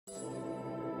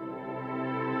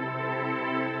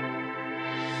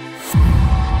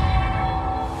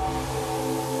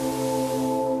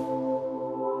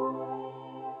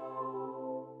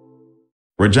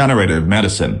Regenerative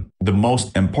medicine, the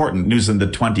most important news in the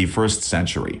 21st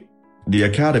century. The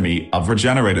Academy of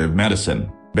Regenerative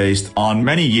Medicine, based on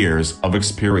many years of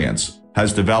experience,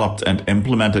 has developed and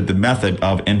implemented the method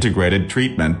of integrated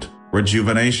treatment,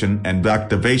 rejuvenation and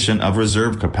activation of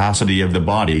reserve capacity of the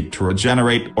body to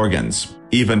regenerate organs,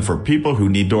 even for people who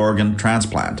need organ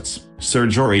transplants,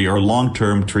 surgery or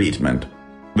long-term treatment.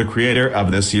 The creator of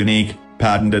this unique,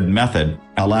 patented method,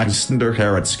 Alexander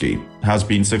Haretski, has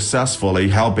been successfully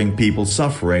helping people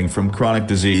suffering from chronic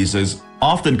diseases,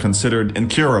 often considered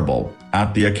incurable,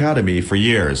 at the Academy for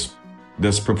years.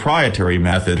 This proprietary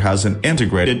method has an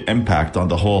integrated impact on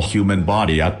the whole human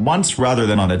body at once rather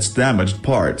than on its damaged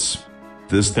parts.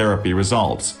 This therapy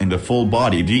results in the full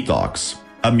body detox,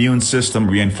 immune system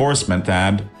reinforcement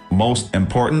and, most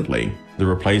importantly, the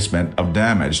replacement of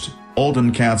damaged, old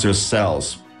and cancerous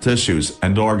cells, tissues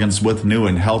and organs with new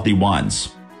and healthy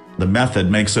ones. The method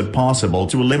makes it possible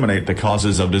to eliminate the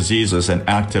causes of diseases and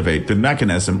activate the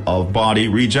mechanism of body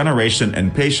regeneration in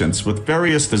patients with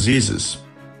various diseases.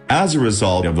 As a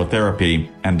result of the therapy,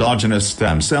 endogenous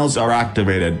stem cells are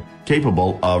activated,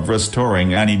 capable of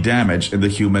restoring any damage in the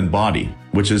human body,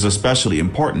 which is especially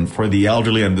important for the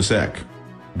elderly and the sick.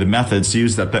 The methods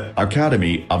used at the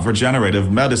Academy of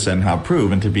Regenerative Medicine have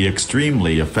proven to be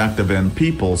extremely effective in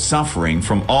people suffering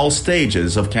from all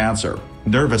stages of cancer,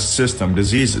 nervous system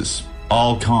diseases,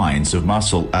 all kinds of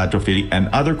muscle atrophy and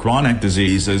other chronic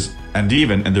diseases, and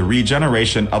even in the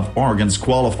regeneration of organs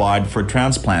qualified for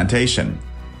transplantation.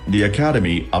 The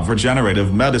Academy of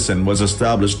Regenerative Medicine was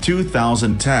established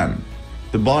 2010.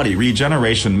 The body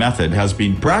regeneration method has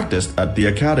been practiced at the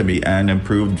Academy and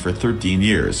improved for 13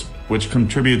 years, which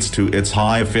contributes to its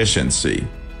high efficiency.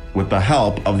 With the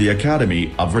help of the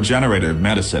Academy of Regenerative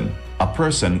Medicine, a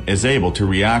person is able to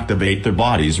reactivate their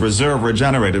body's reserve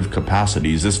regenerative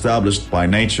capacities established by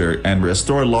nature and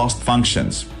restore lost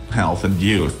functions, health and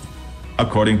youth.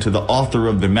 According to the author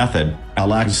of the method,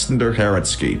 Alexander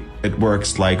Haretski, it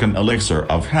works like an elixir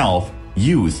of health,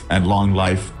 youth and long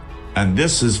life. And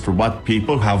this is for what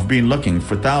people have been looking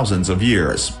for thousands of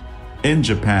years. In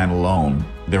Japan alone,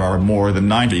 there are more than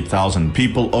 90,000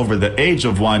 people over the age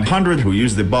of 100 who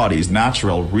use the body's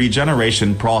natural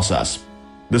regeneration process.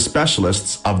 The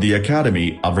specialists of the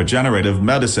Academy of Regenerative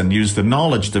Medicine use the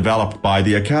knowledge developed by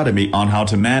the Academy on how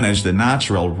to manage the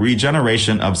natural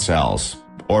regeneration of cells,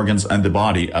 organs and the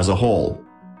body as a whole.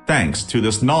 Thanks to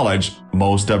this knowledge,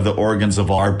 most of the organs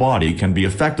of our body can be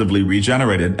effectively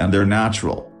regenerated and their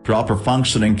natural, proper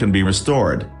functioning can be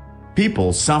restored.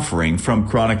 People suffering from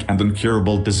chronic and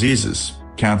incurable diseases,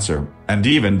 cancer, and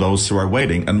even those who are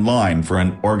waiting in line for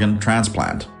an organ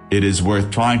transplant, it is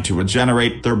worth trying to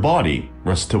regenerate their body,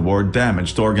 restore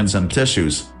damaged organs and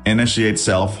tissues, initiate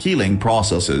self-healing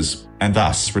processes, and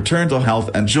thus return to health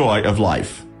and joy of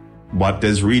life. What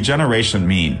does regeneration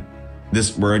mean?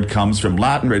 This word comes from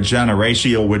Latin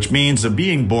regeneratio, which means of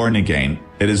being born again.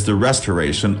 It is the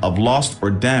restoration of lost or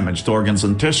damaged organs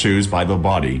and tissues by the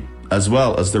body, as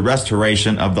well as the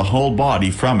restoration of the whole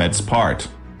body from its part.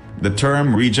 The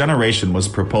term regeneration was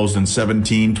proposed in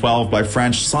 1712 by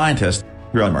French scientist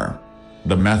Remer.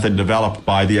 The method developed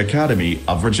by the Academy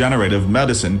of Regenerative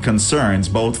Medicine concerns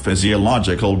both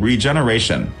physiological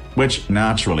regeneration, which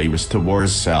naturally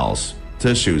restores cells,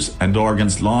 tissues and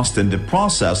organs lost in the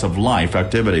process of life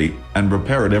activity, and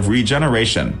reparative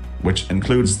regeneration, which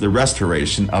includes the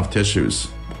restoration of tissues,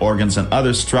 organs and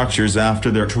other structures after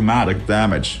their traumatic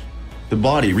damage. The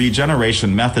body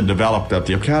regeneration method developed at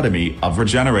the Academy of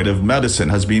Regenerative Medicine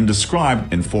has been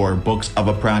described in 4 books of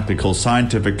a practical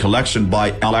scientific collection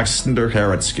by Alexander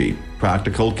Haretski,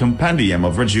 Practical Compendium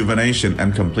of Rejuvenation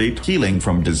and Complete Healing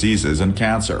from Diseases and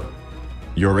Cancer.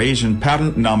 Eurasian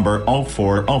Patent Number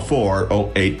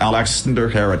 040408 Alexander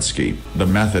Haretski, the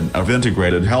method of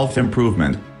integrated health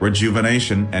improvement,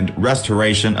 rejuvenation and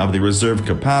restoration of the reserve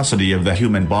capacity of the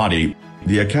human body.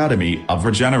 The Academy of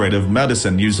Regenerative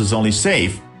Medicine uses only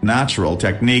safe, natural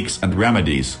techniques and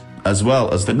remedies, as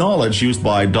well as the knowledge used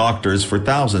by doctors for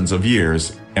thousands of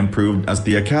years, improved as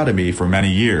the Academy for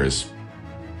many years.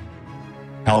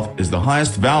 Health is the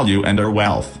highest value and our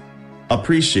wealth.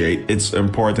 Appreciate its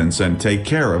importance and take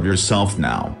care of yourself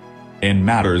now. In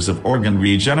matters of organ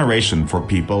regeneration for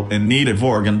people in need of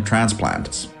organ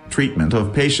transplants, treatment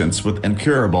of patients with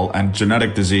incurable and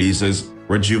genetic diseases,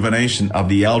 rejuvenation of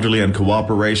the elderly and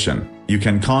cooperation, you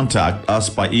can contact us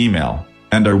by email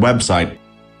and our website